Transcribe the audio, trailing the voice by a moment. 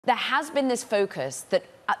There has been this focus that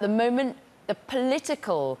at the moment, the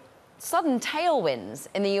political sudden tailwinds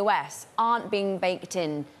in the US aren't being baked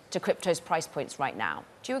in to crypto's price points right now.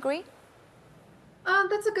 Do you agree?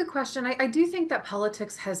 That's a good question. I do think that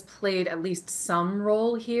politics has played at least some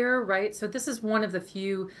role here, right? So this is one of the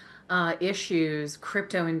few issues,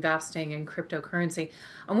 crypto investing and cryptocurrency,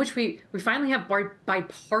 on which we finally have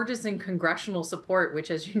bipartisan congressional support, which,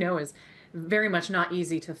 as you know, is very much not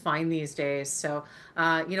easy to find these days. So,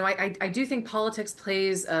 I do think politics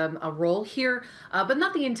plays a role here, but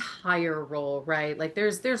not the entire role, right? Like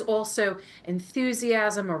there's also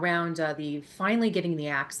enthusiasm around the finally getting the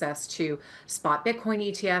access to spot Bitcoin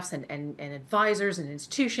ETFs and advisors and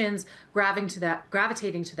institutions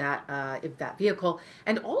gravitating to that vehicle.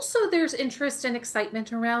 And also there's interest and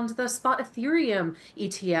excitement around the spot Ethereum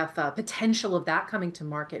ETF, potential of that coming to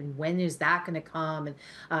market, and when is that going to come? And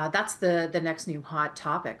that's the next new hot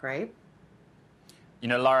topic, right? You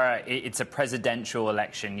know, Lara, it's a presidential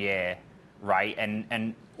election year, right?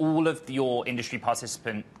 And all of your industry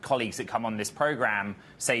participant colleagues that come on this program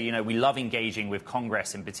say, you know, we love engaging with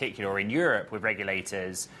Congress in particular, or in Europe with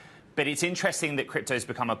regulators. But it's interesting that crypto's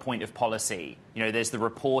become a point of policy. You know, there's the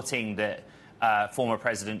reporting that former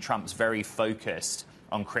President Trump's very focused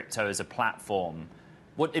on crypto as a platform.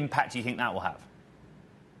 What impact do you think that will have?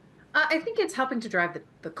 I think it's helping to drive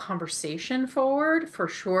the conversation forward for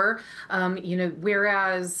sure.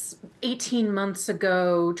 Whereas 18 months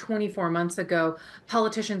ago, 24 months ago,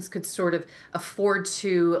 politicians could sort of afford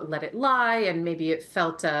to let it lie, and maybe it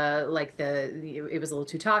felt like it was a little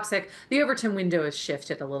too toxic. The Overton window has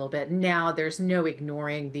shifted a little bit. Now there's no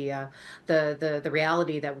ignoring the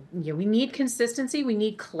reality that we need consistency, we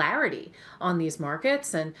need clarity on these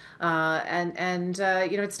markets, and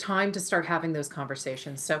it's time to start having those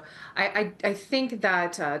conversations. So I think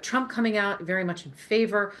that Trump coming out very much in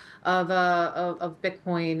favor of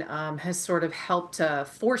Bitcoin has sort of helped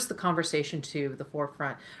force the conversation to the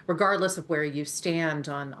forefront, regardless of where you stand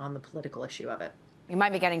on the political issue of it. You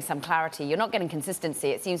might be getting some clarity. You're not getting consistency.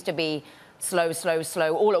 It seems to be slow, slow,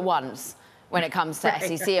 slow, all at once when it comes to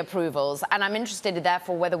Right. SEC approvals. And I'm interested,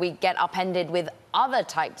 therefore, whether we get upended with other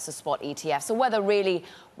types of spot ETFs, or whether really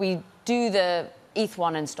we do the ETH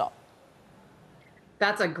one and stop.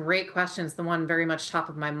 That's a great question. It's the one very much top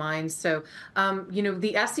of my mind. So,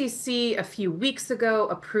 the SEC a few weeks ago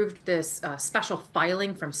approved this special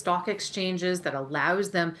filing from stock exchanges that allows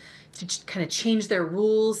them to kind of change their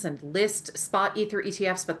rules and list spot Ether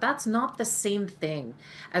ETFs, but that's not the same thing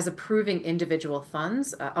as approving individual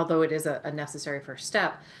funds, although it is a necessary first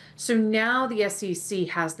step. So now the SEC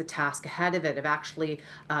has the task ahead of it of actually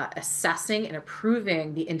assessing and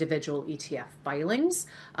approving the individual ETF filings.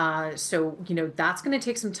 So that's going to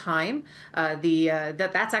take some time.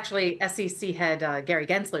 That's actually SEC head Gary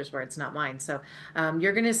Gensler's words, not mine. So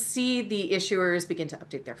you're going to see the issuers begin to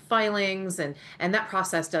update their filings, and that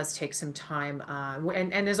process does take some time,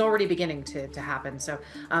 and is already beginning to happen. So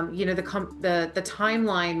the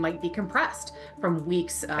timeline might be compressed from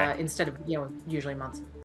weeks instead of usually months.